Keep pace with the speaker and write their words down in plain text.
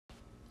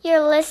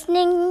You're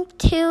listening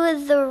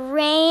to the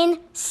Rain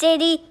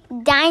City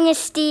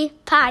Dynasty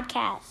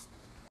podcast.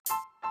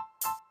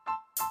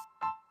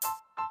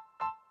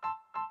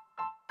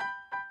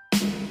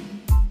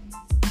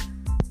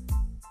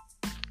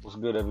 What's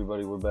good,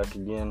 everybody? We're back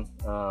again.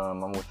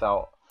 I'm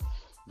without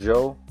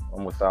Joe.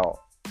 I'm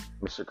without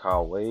Mr.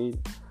 Kyle Wade.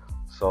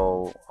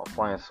 So I'm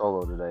flying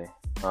solo today.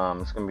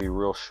 It's going to be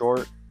real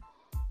short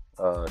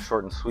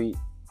and sweet.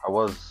 I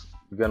was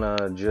going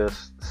to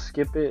just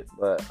skip it,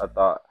 but I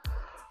thought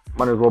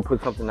might as well put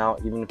something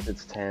out, even if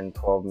it's 10,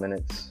 12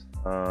 minutes,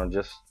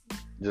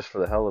 just for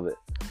the hell of it.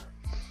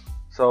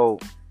 So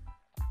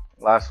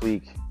last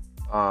week,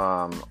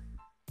 on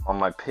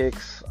my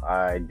picks,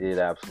 I did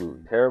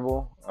absolutely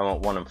terrible. I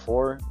went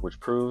 1-4, which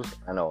proves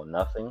I know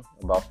nothing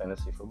about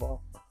fantasy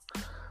football.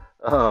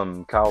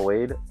 Kyle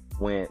Wade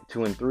went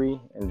 2-3,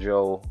 and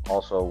Joe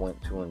also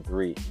went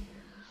 2-3.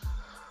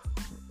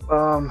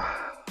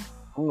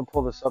 I'm gonna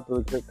pull this up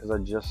really quick because I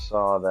just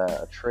saw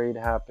that a trade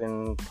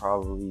happened.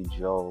 Probably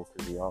Joe,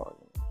 because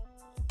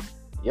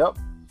yep.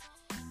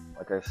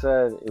 Like I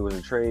said, it was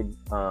a trade.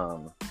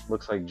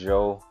 Looks like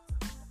Joe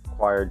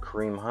acquired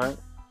Kareem Hunt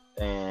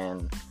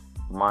and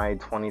my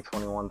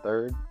 2021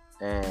 third,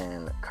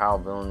 and Kyle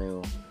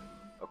Villeneuve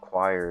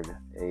acquired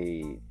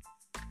a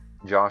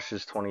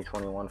Josh's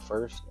 2021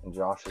 first and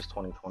Josh's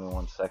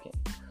 2021 second.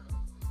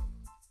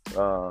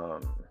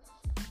 Man,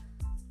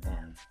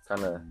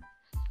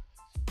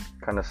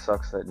 kind of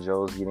sucks that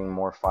Joe's getting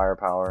more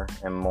firepower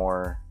and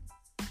more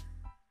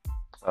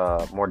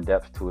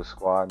depth to his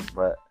squad,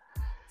 but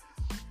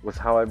with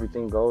how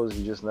everything goes,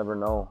 you just never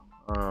know.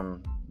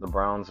 The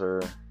Browns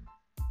are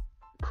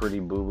pretty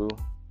boo-boo.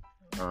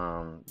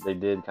 They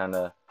did kind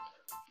of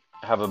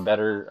have a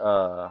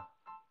better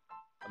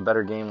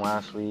game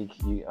last week.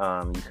 You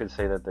could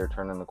say that they're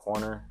turning the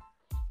corner,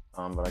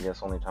 but I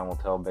guess only time will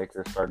tell.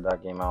 Baker started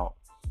that game out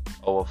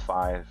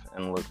 0-5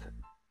 and looked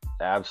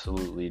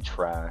absolutely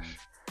trash.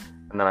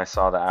 And then I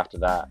saw that after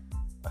that,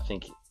 I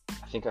think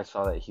I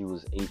saw that he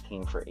was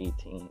 18 for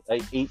 18.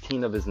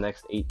 18 of his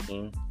next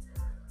 18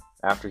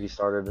 after he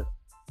started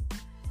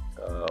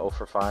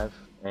 0-5.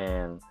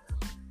 And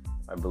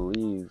I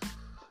believe,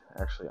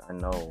 actually, I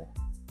know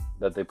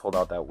that they pulled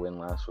out that win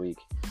last week.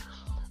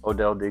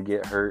 Odell did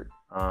get hurt.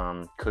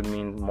 Could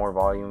mean more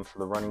volume for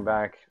the running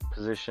back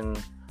position.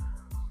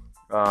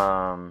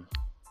 But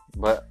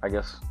I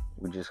guess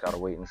we just got to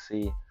wait and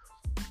see.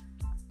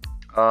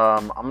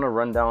 I'm going to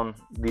run down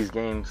these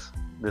games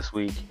this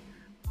week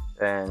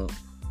and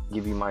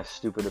give you my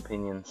stupid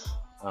opinions.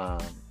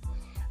 And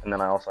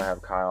then I also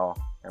have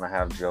Kyle and I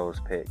have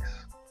Joe's picks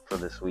for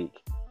this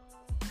week.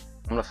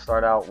 I'm going to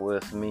start out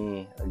with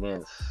me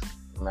against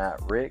Matt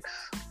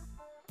Ricks.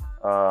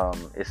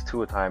 It's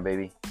Tua time,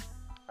 baby.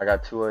 I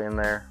got Tua in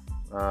there.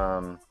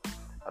 I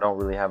don't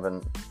really have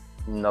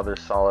another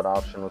solid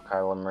option with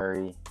Kyler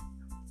Murray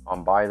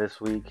on bye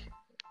this week.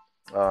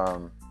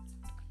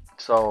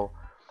 So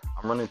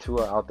I'm running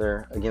Tua out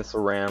there against the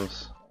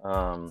Rams.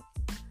 I'm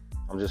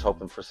just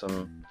hoping for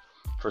some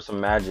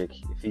magic.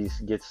 If he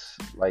gets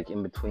like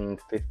in between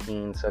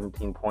 15,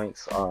 17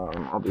 points,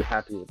 I'll be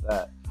happy with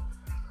that.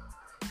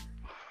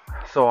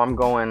 So I'm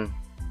going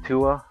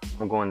Tua.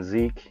 I'm going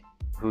Zeke,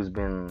 who's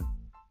been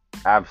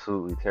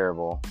absolutely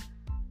terrible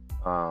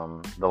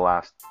the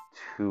last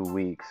 2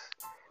 weeks.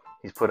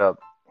 He's put up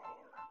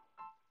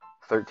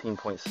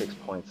 13.6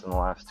 points in the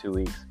last 2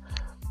 weeks.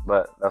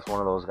 But that's one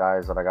of those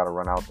guys that I got to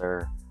run out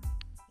there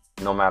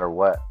no matter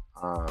what.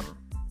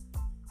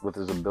 With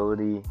his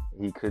ability,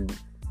 he could,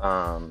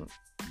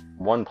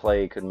 one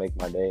play could make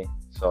my day.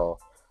 So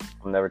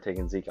I'm never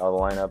taking Zeke out of the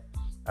lineup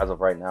as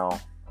of right now.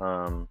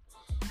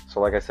 So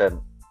like I said,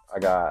 I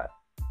got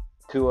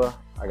Tua,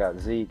 I got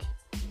Zeke,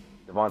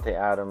 Devontae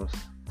Adams,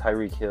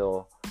 Tyreek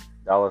Hill,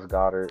 Dallas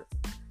Goedert,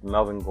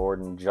 Melvin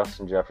Gordon,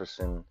 Justin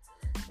Jefferson,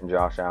 and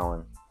Josh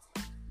Allen.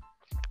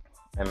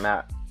 And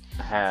Matt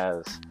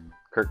has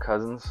Kirk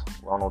Cousins,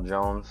 Ronald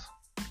Jones,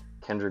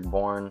 Kendrick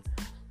Bourne,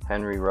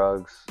 Henry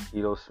Ruggs,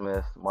 Ito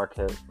Smith,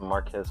 Marquez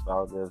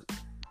Valdez.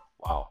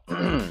 Wow.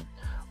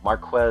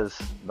 Marquez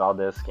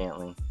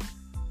Valdez-Scantling,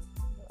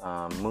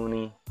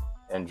 Mooney,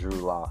 and Drew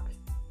Lock.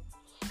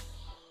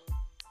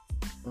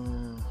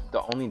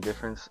 The only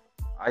difference,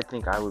 I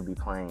think I would be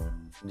playing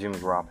Jimmy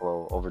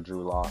Garoppolo over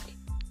Drew Lock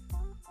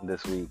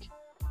this week.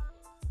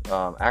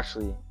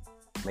 Actually,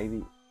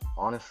 maybe,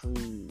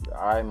 honestly,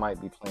 I might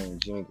be playing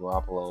Jimmy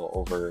Garoppolo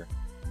over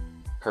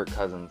Kirk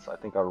Cousins. I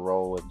think I'll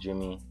roll with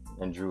Jimmy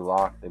and Drew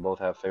Lock. They both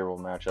have favorable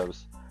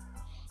matchups.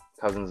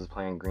 Cousins is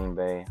playing Green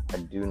Bay. I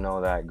do know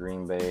that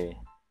Green Bay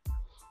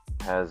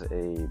has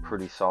a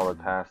pretty solid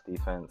pass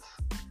defense.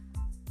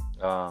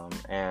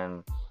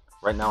 And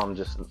right now I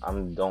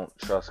don't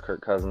trust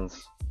Kirk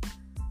Cousins.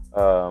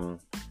 Let's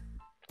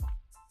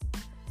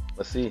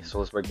see. So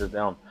let's break this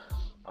down.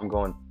 I'm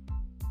going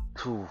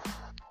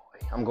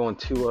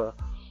Tua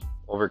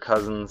over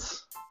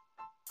Cousins.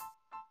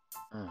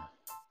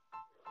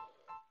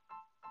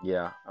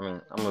 Yeah, I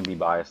mean, I'm going to be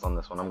biased on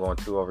this one. I'm going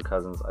Tua over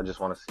Cousins. I just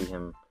want to see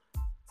him.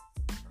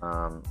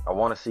 I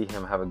want to see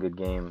him have a good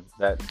game.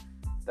 That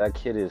that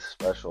kid is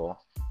special.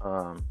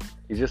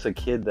 He's just a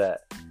kid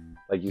that,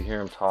 like, you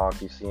hear him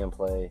talk, you see him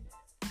play,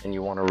 and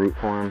you want to root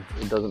for him.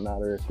 It doesn't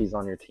matter if he's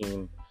on your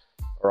team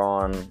or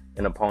on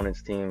an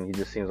opponent's team. He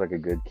just seems like a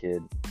good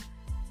kid.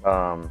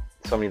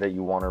 Somebody that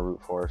you want to root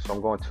for. So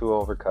I'm going 2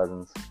 over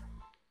Cousins.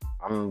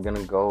 I'm going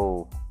to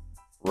go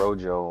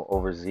Rojo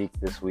over Zeke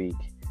this week.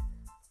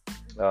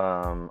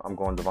 I'm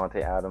going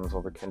Devontae Adams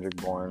over Kendrick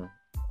Bourne.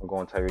 I'm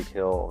going Tyreek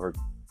Hill over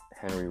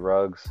Henry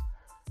Ruggs.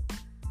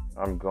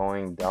 I'm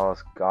going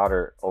Dallas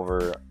Goedert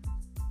over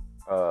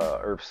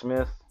Irv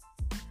Smith.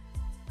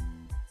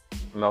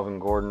 Melvin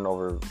Gordon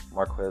over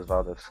Marquez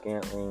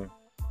Valdes-Scantling.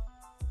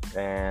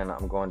 And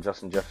I'm going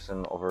Justin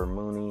Jefferson over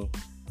Mooney.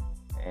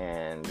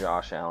 And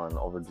Josh Allen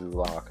over Drew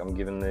Lock. I'm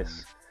giving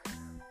this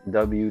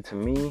W to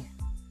me.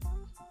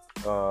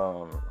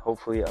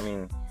 Hopefully,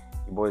 your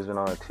boy's been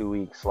on a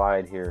 2-week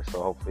slide here,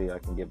 so hopefully I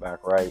can get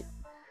back right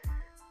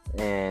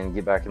and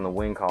get back in the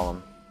win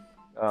column.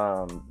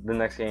 The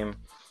next game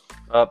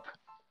up,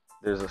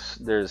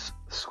 there's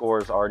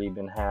scores already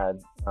been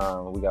had.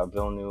 We got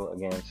Villeneuve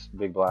against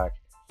Big Black,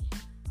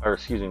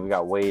 we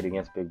got Wade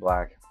against Big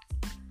Black.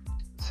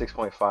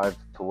 6.5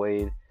 to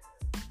Wade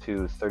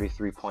to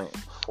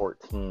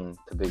 33.14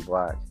 to Big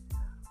Black.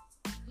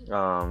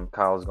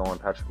 Kyle's going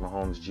Patrick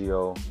Mahomes,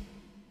 Gio,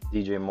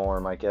 DJ Moore,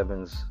 Mike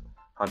Evans,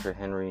 Hunter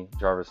Henry,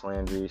 Jarvis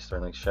Landry,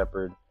 Sterling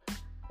Shepard,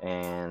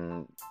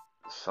 and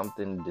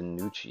something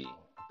DiNucci.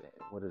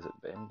 What is it,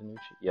 Ben DiNucci?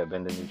 Yeah,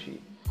 Ben DiNucci.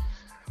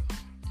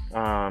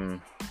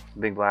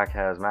 Big Black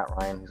has Matt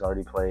Ryan, who's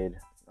already played,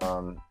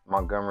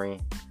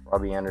 Montgomery,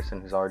 Robbie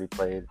Anderson, who's already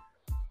played,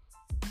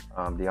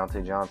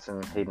 Deontay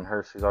Johnson, Hayden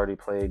Hurst, who's already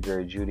played,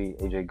 Jerry Jeudy,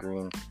 AJ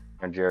Green,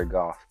 and Jared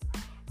Goff.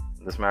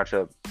 This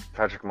matchup,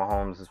 Patrick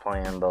Mahomes is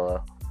playing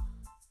the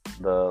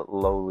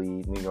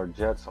lowly New York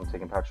Jets. I'm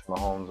taking Patrick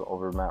Mahomes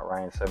over Matt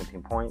Ryan,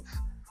 17 points.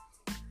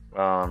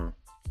 I'm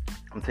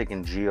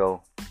taking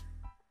Gio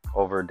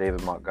over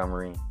David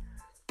Montgomery.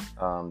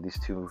 These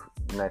two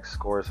next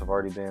scores have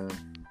already been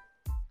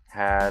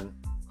had.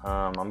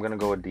 I'm going to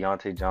go with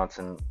Deontay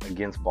Johnson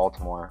against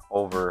Baltimore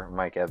over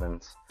Mike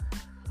Evans.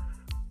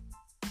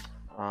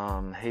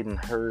 Hayden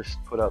Hurst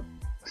put up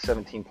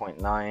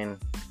 17.9,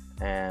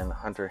 and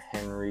Hunter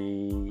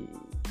Henry,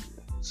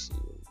 let's see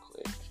real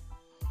quick.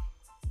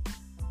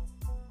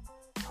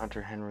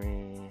 Hunter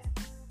Henry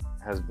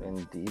has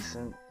been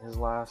decent his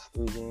last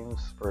 3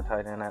 games for a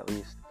tight end at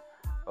least,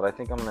 but I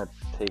think I'm going to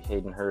take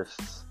Hayden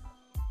Hurst's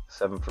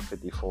 7 for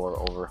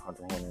 54 over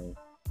Hunter Henry.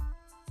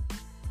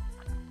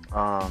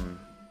 I'm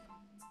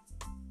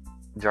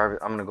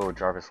going to go with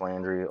Jarvis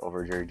Landry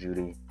over Jerry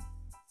Jeudy.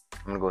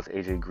 I'm going to go with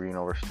AJ Green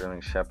over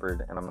Sterling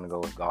Shepard, and I'm going to go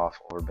with Goff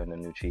over Ben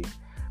DiNucci.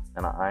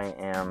 And I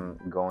am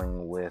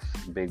going with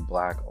Big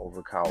Black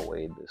over Kyle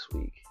Wade this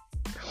week.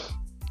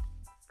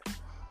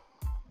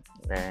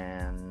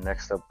 And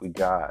next up, we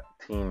got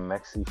Team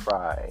Mexi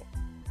Fry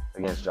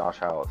against Josh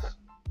House.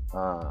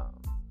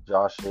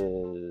 Josh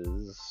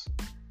is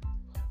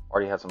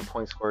already had some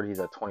points scored.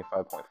 He's at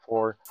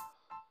 25.4.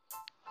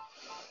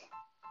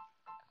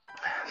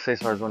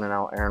 Cesar's winning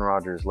out. Aaron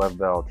Rodgers, Lev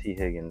Bell, T.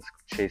 Higgins,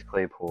 Chase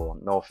Claypool,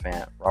 Noah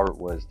Fant, Robert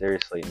Woods,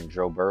 Darius Slayton,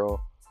 Joe Burrow.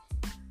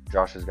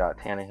 Josh has got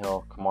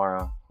Tannehill,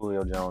 Kamara,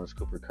 Julio Jones,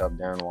 Cooper Kupp,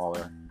 Darren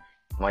Waller,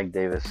 Mike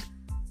Davis,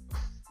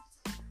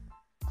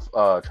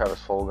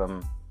 Travis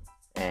Fulgham,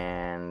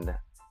 and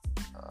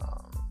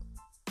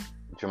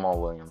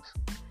Jamal Williams.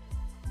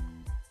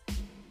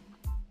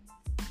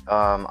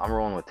 I'm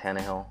rolling with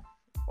Tannehill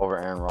over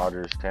Aaron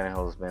Rodgers.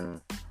 Tannehill's been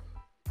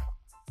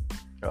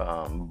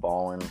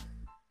balling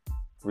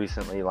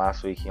recently.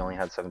 Last week he only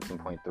had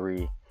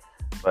 17.3,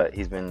 but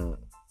he's been,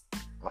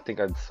 I think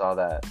I saw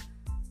that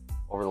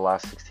over the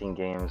last 16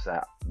 games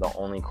that the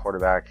only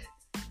quarterback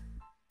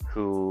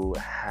who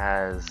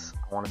has,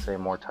 I want to say,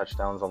 more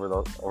touchdowns over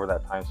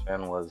that time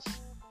span was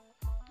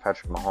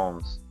Patrick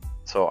Mahomes.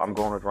 So I'm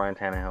going with Ryan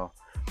Tannehill.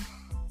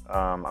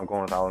 I'm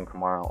going with Alvin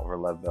Kamara over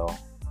Lev Bell.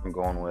 I'm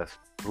going with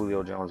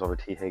Julio Jones over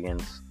T.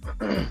 Higgins.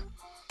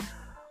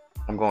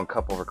 I'm going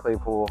Kupp over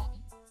Claypool.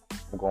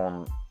 I'm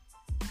going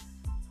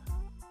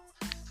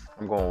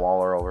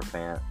Waller over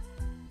Fant.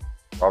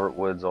 Robert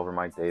Woods over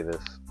Mike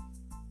Davis.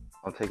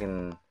 I'm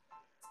taking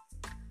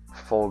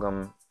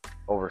Fulgham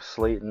over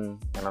Slayton,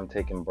 and I'm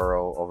taking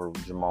Burrow over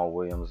Jamal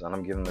Williams, and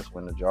I'm giving this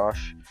win to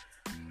Josh.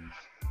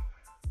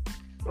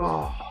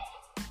 Oh.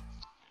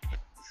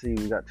 See,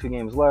 we got 2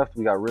 games left.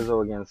 We got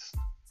Rizzo against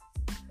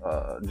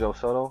Joe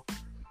Soto.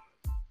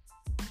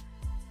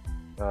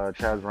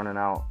 Chad's running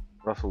out.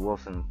 Russell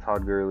Wilson,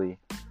 Todd Gurley,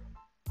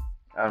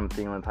 Adam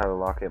Thielen, Tyler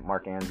Lockett,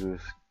 Mark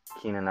Andrews,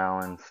 Keenan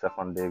Allen,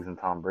 Stephon Diggs, and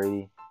Tom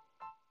Brady.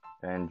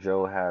 And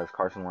Joe has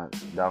Carson Wentz,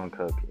 Dalvin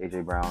Cook,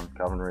 A.J. Brown,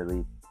 Calvin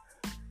Ridley,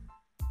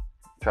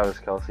 Travis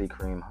Kelce,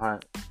 Kareem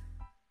Hunt,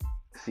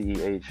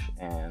 CEH,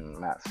 and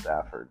Matt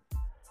Stafford.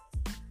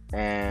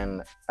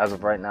 And as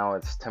of right now,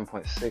 it's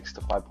 10.6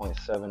 to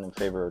 5.7 in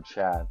favor of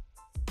Chad.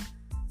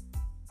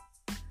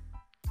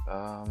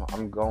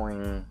 I'm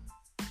going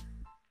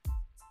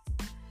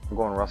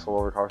Russell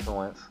over Carson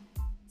Wentz.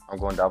 I'm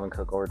going Dalvin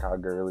Cook over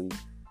Todd Gurley.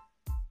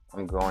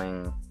 I'm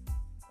going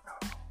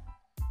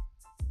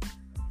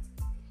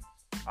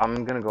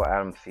to go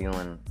Adam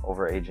Thielen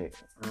over AJ.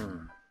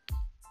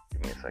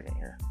 Give me a second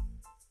here.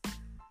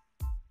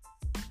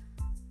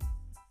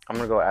 I'm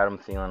going to go Adam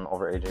Thielen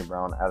over AJ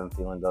Brown. Adam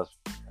Thielen does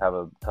have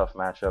a tough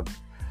matchup,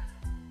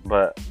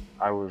 but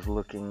I was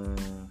looking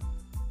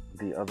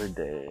the other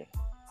day,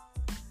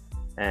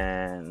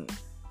 and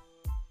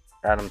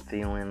Adam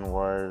Thielen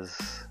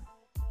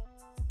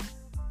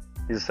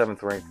he's a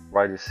 7th ranked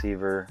wide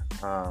receiver.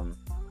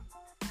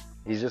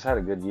 He's just had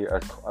a good year,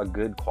 a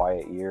good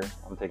quiet year.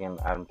 I'm taking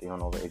Adam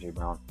Thielen over AJ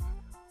Brown.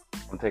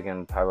 I'm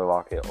taking Tyler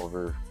Lockett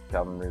over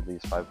Calvin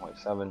Ridley's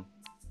 5.7.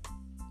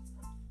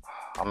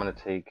 I'm going to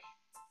take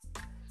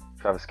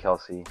Travis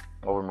Kelce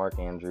over Mark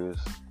Andrews.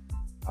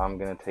 I'm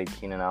going to take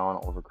Keenan Allen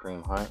over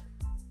Kareem Hunt.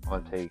 I'm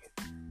going to take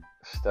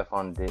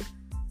Stephon Diggs.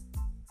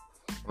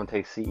 I'm going to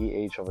take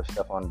CEH over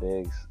Stephon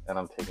Diggs. And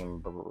I'm taking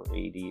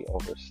Brady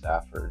over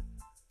Stafford.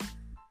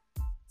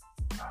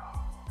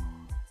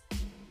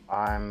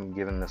 I'm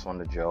giving this one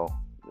to Joe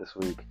this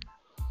week.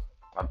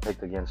 I've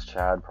picked against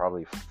Chad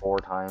probably 4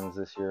 times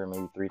this year,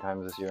 maybe 3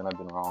 times this year, and I've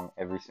been wrong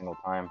every single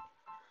time.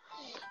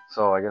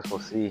 So I guess we'll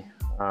see.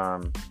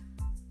 I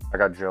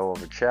got Joe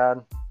over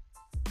Chad.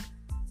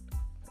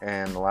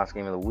 And the last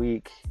game of the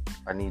week,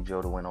 I need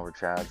Joe to win over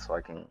Chad so I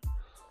can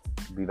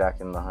be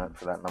back in the hunt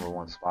for that number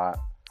 1 spot.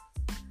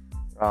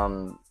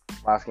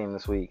 Last game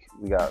this week,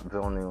 we got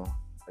Villeneuve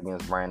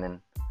against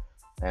Brandon.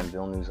 And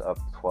Villeneuve's up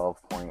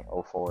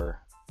 12.04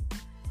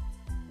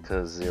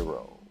 to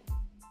 0.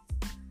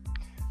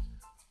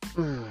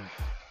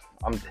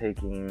 I'm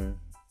taking...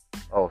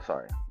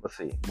 Let's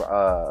see.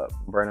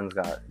 Brandon's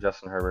got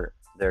Justin Herbert,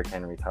 Derrick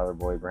Henry, Tyler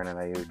Boyd, Brandon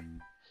Ayuk,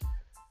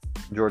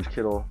 George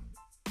Kittle,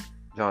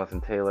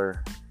 Jonathan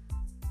Taylor,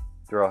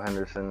 Darrell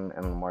Henderson,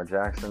 and Lamar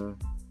Jackson.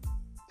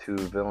 To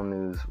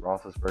Villeneuve's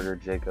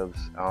Roethlisberger, Jacobs,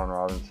 Allen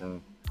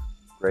Robinson,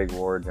 Greg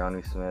Ward,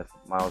 Johnny Smith,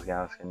 Myles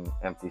Gaskin,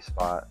 empty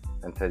spot,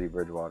 and Teddy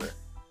Bridgewater.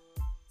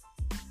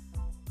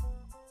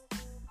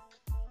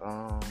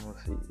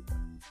 Let's see.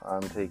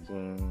 I'm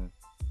taking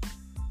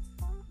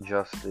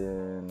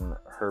Justin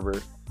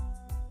Herbert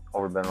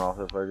over Ben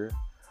Roethlisberger.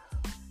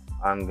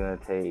 I'm going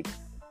to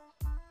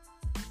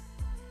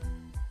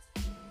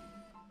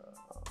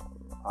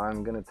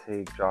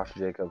take Josh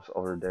Jacobs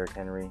over Derrick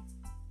Henry.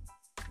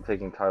 I'm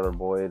taking Tyler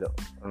Boyd.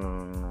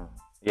 I'm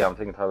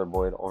taking Tyler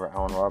Boyd over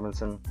Allen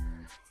Robinson.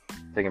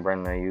 I'm taking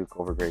Brandon Ayuk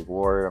over Greg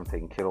Ward. I'm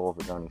taking Kittle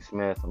over Johnny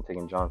Smith. I'm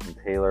taking Jonathan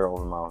Taylor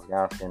over Myles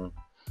Gaskin.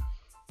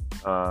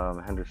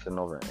 Henderson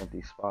over an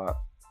empty spot.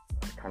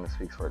 It kind of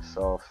speaks for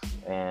itself.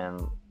 And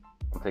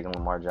I'm taking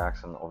Lamar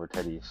Jackson over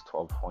Teddy's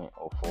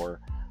 12.04.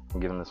 I'm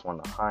giving this one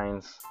to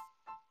Hines.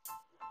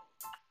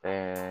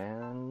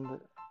 And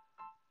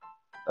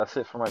that's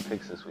it for my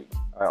picks this week.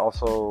 I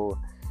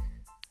also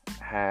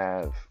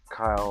have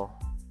Kyle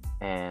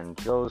and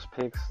Joe's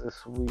picks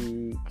this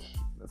week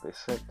that they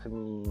sent to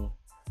me.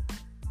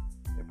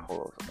 Let me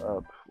pull those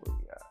up. Where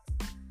we at?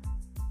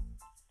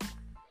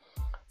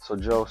 So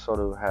Joe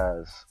Soto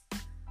has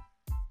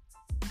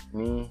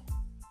me,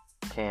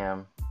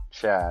 Cam,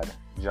 Chad,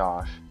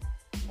 Josh,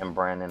 and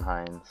Brandon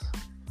Hines.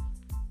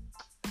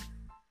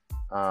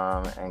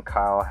 And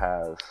Kyle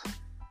has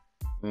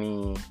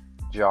me,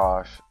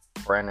 Josh,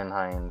 Brandon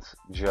Hines,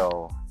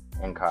 Joe,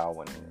 and Kyle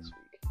winning this week.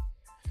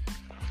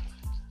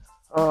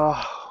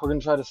 We're going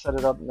to try to set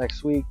it up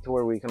next week to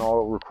where we can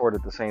all record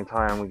at the same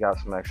time. We got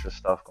some extra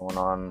stuff going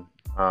on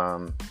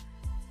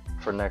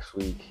for next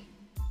week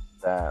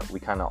that we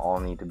kind of all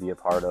need to be a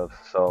part of.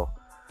 So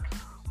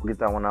we'll get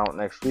that one out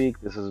next week.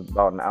 This is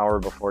about an hour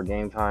before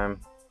game time.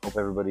 Hope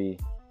everybody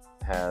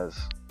has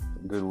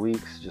good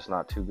weeks, just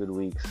not too good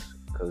weeks,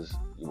 because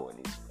you boy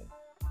needs to win.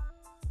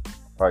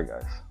 All right,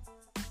 guys.